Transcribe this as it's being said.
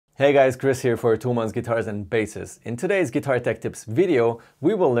Hey guys, Chris here for Thomann's Guitars and Basses. In today's Guitar Tech Tips video,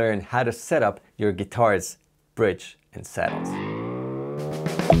 we will learn how to set up your guitar's bridge and saddles.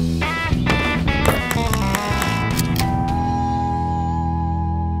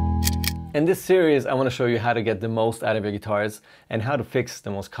 In this series, I want to show you how to get the most out of your guitars and how to fix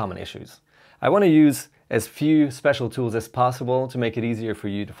the most common issues. I want to use as few special tools as possible to make it easier for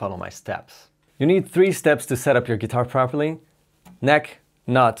you to follow my steps. You need 3 steps to set up your guitar properly: neck,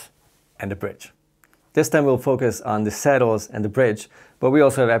 nut, and the bridge. This time we'll focus on the saddles and the bridge, but we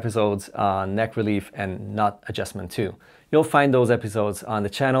also have episodes on neck relief and nut adjustment too. You'll find those episodes on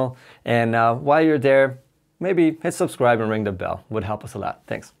the channel, and while you're there, maybe hit subscribe and ring the bell. Would help us a lot.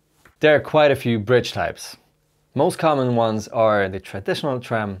 Thanks. There are quite a few bridge types. Most common ones are the traditional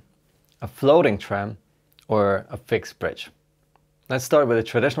trem, a floating trem, or a fixed bridge. Let's start with the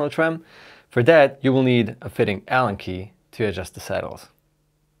traditional trem. For that, you will need a fitting Allen key to adjust the saddles.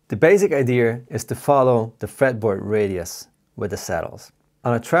 The basic idea is to follow the fretboard radius with the saddles.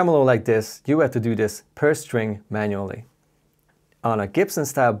 On a tremolo like this, you have to do this per string manually. On a Gibson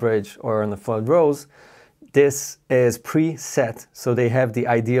style bridge or on the Floyd Rose, this is preset, so they have the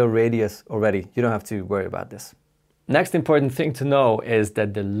ideal radius already. You don't have to worry about this. Next important thing to know is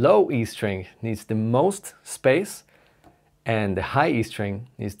that the low E string needs the most space and the high E string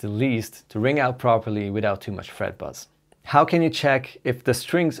needs the least to ring out properly without too much fret buzz. How can you check if the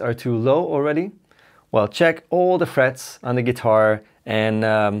strings are too low already? Well, check all the frets on the guitar and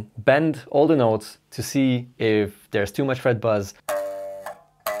bend all the notes to see if there's too much fret buzz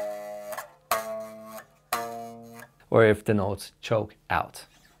or if the notes choke out.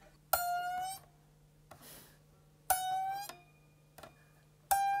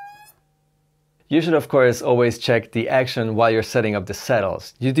 You should of course always check the action while you're setting up the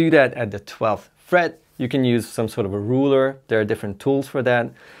saddles. You do that at the 12th fret. You can use some sort of a ruler. There are different tools for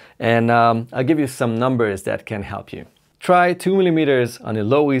that. And I'll give you some numbers that can help you. Try 2 millimeters on the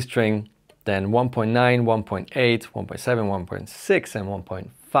low E string, then 1.9, 1.8, 1.7, 1.6, and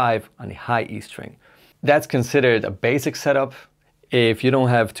 1.5 on the high E string. That's considered a basic setup. If you don't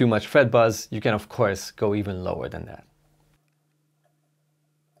have too much fret buzz, you can of course go even lower than that.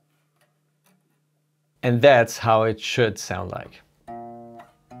 And that's how it should sound like.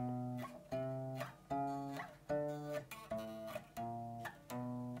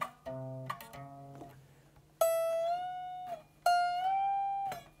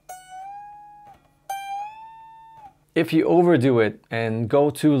 If you overdo it and go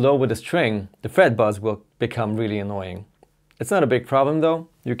too low with the string, the fret buzz will become really annoying. It's not a big problem though.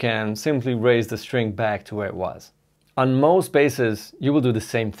 You can simply raise the string back to where it was. On most basses, you will do the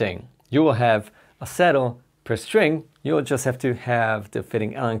same thing. You will have a saddle per string. You'll just have to have the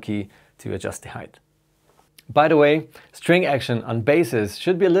fitting Allen key to adjust the height. By the way, string action on basses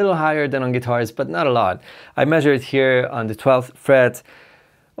should be a little higher than on guitars, but not a lot. I measured here on the 12th fret.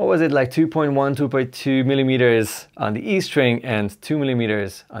 What was it, like 2.1, 2.2 millimeters on the E string and 2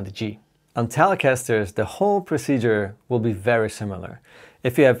 millimeters on the G. On telecasters, the whole procedure will be very similar.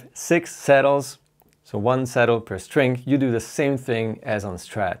 If you have 6 saddles, so 1 saddle per string, you do the same thing as on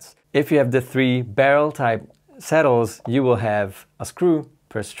Strats. If you have the 3 barrel type saddles, you will have a screw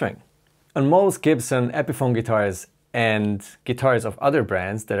per string. On most Gibson Epiphone guitars and guitars of other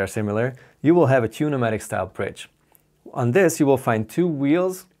brands that are similar, you will have a tune-o-matic style bridge. On this, you will find 2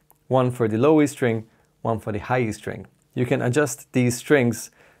 wheels, one for the low E string, one for the high E string. You can adjust these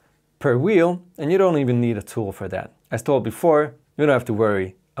strings per wheel, and you don't even need a tool for that. As told before, you don't have to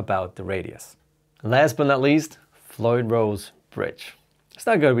worry about the radius. Last but not least, Floyd Rose bridge. It's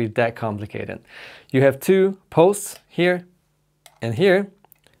not going to be that complicated. You have 2 posts here and here.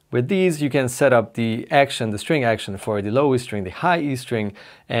 With these, you can set up the action, the string action for the low E string, the high E string,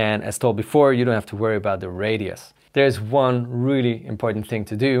 and as told before, you don't have to worry about the radius. There's one really important thing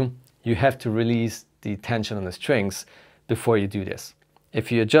to do. You have to release the tension on the strings before you do this.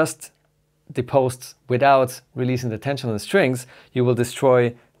 If you adjust the posts without releasing the tension on the strings, you will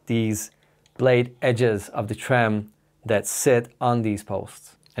destroy these blade edges of the trem that sit on these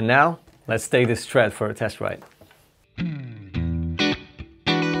posts. And now, let's take this Strat for a test ride.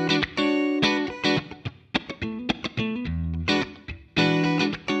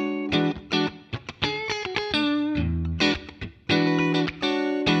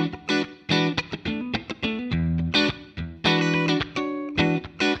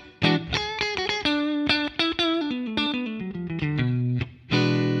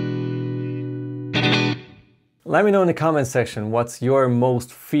 Let me know in the comments section what's your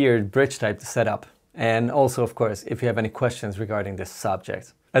most feared bridge type to set up. And also, of course, if you have any questions regarding this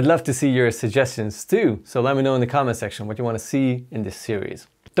subject. I'd love to see your suggestions too, so let me know in the comment section what you want to see in this series.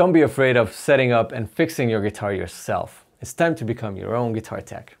 Don't be afraid of setting up and fixing your guitar yourself. It's time to become your own guitar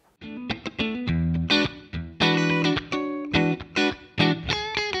tech.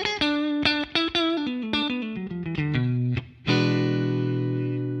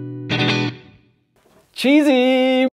 Cheesy!